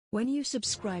When you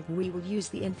subscribe, we will use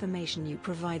the information you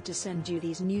provide to send you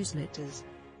these newsletters.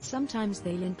 Sometimes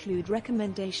they'll include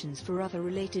recommendations for other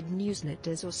related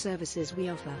newsletters or services we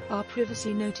offer. Our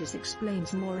privacy notice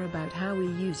explains more about how we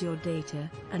use your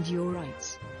data and your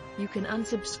rights. You can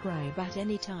unsubscribe at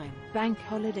any time. Bank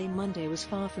holiday Monday was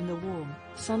far from the warm,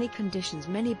 sunny conditions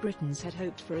many Britons had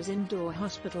hoped for, as indoor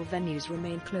hospital venues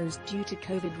remain closed due to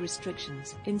COVID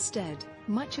restrictions. Instead,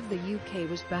 much of the UK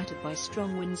was battered by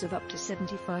strong winds of up to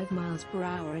 75 miles per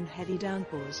hour and heavy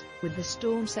downpours, with the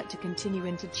storm set to continue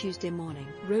into Tuesday morning.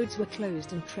 Roads were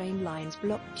closed and train lines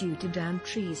blocked due to downed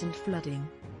trees and flooding.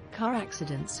 Car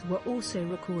accidents were also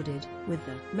recorded, with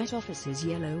the Met Office's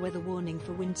yellow weather warning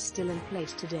for winds still in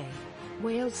place today.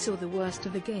 Wales saw the worst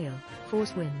of the gale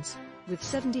force winds, with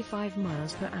 75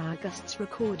 miles per hour gusts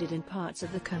recorded in parts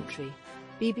of the country.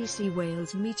 BBC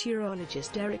Wales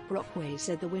meteorologist Eric Brockway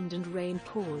said the wind and rain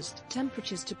caused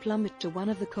temperatures to plummet to one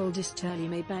of the coldest early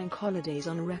May bank holidays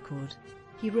on record.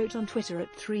 He wrote on Twitter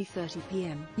at 3:30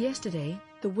 p.m. yesterday,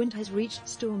 "The wind has reached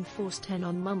storm force 10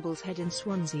 on Mumbles Head in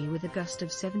Swansea with a gust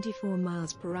of 74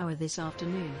 miles per hour this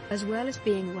afternoon." As well as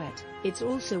being wet, it's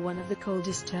also one of the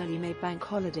coldest early May bank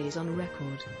holidays on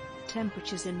record.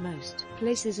 Temperatures in most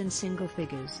places in single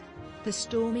figures. The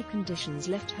stormy conditions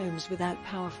left homes without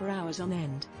power for hours on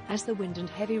end, as the wind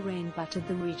and heavy rain battered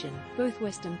the region. Both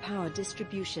Western Power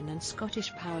Distribution and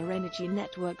Scottish Power Energy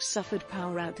Networks suffered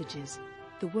power outages.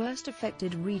 The worst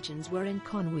affected regions were in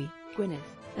Conwy, Gwynedd,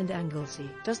 and Anglesey.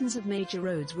 Dozens of major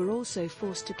roads were also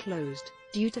forced to close,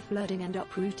 due to flooding and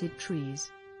uprooted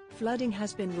trees. Flooding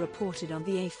has been reported on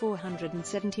the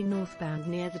A470 northbound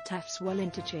near the Taftswell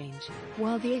interchange,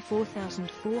 while the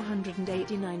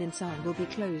A4489 in Sarn will be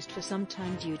closed for some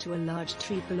time due to a large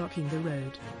tree blocking the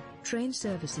road. Train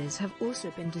services have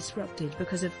also been disrupted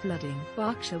because of flooding.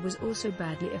 Berkshire was also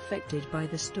badly affected by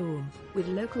the storm, with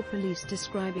local police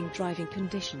describing driving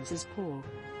conditions as poor.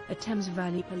 A Thames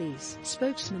Valley Police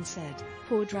spokesman said,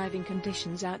 "Poor driving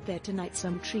conditions out there tonight.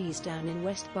 Some trees down in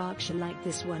West Berkshire like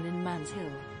this one in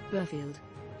Manshill, Burfield.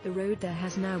 The road there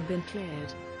has now been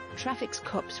cleared." Traffic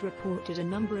cops reported a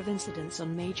number of incidents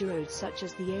on major roads such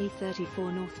as the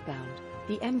A34 northbound,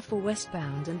 the M4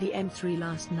 westbound and the M3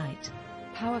 last night.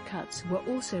 Power cuts were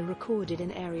also recorded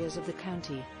in areas of the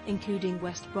county, including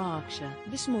West Berkshire.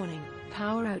 This morning,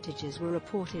 power outages were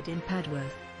reported in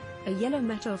Padworth. A yellow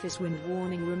Met Office wind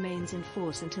warning remains in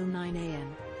force until 9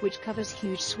 a.m., which covers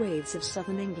huge swathes of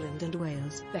southern England and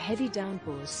Wales. The heavy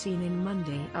downpours seen in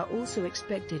Monday are also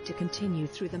expected to continue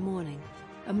through the morning.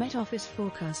 A Met Office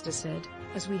forecaster said,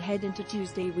 "As we head into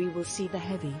Tuesday we will see the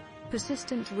heavy,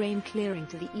 persistent rain clearing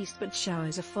to the east, but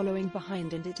showers are following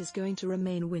behind and it is going to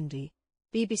remain windy."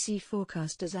 BBC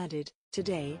forecasters added,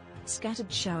 "Today,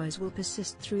 scattered showers will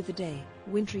persist through the day,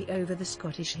 wintry over the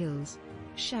Scottish hills.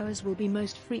 Showers will be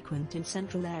most frequent in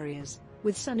central areas,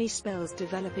 with sunny spells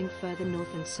developing further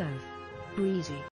north and south. Breezy."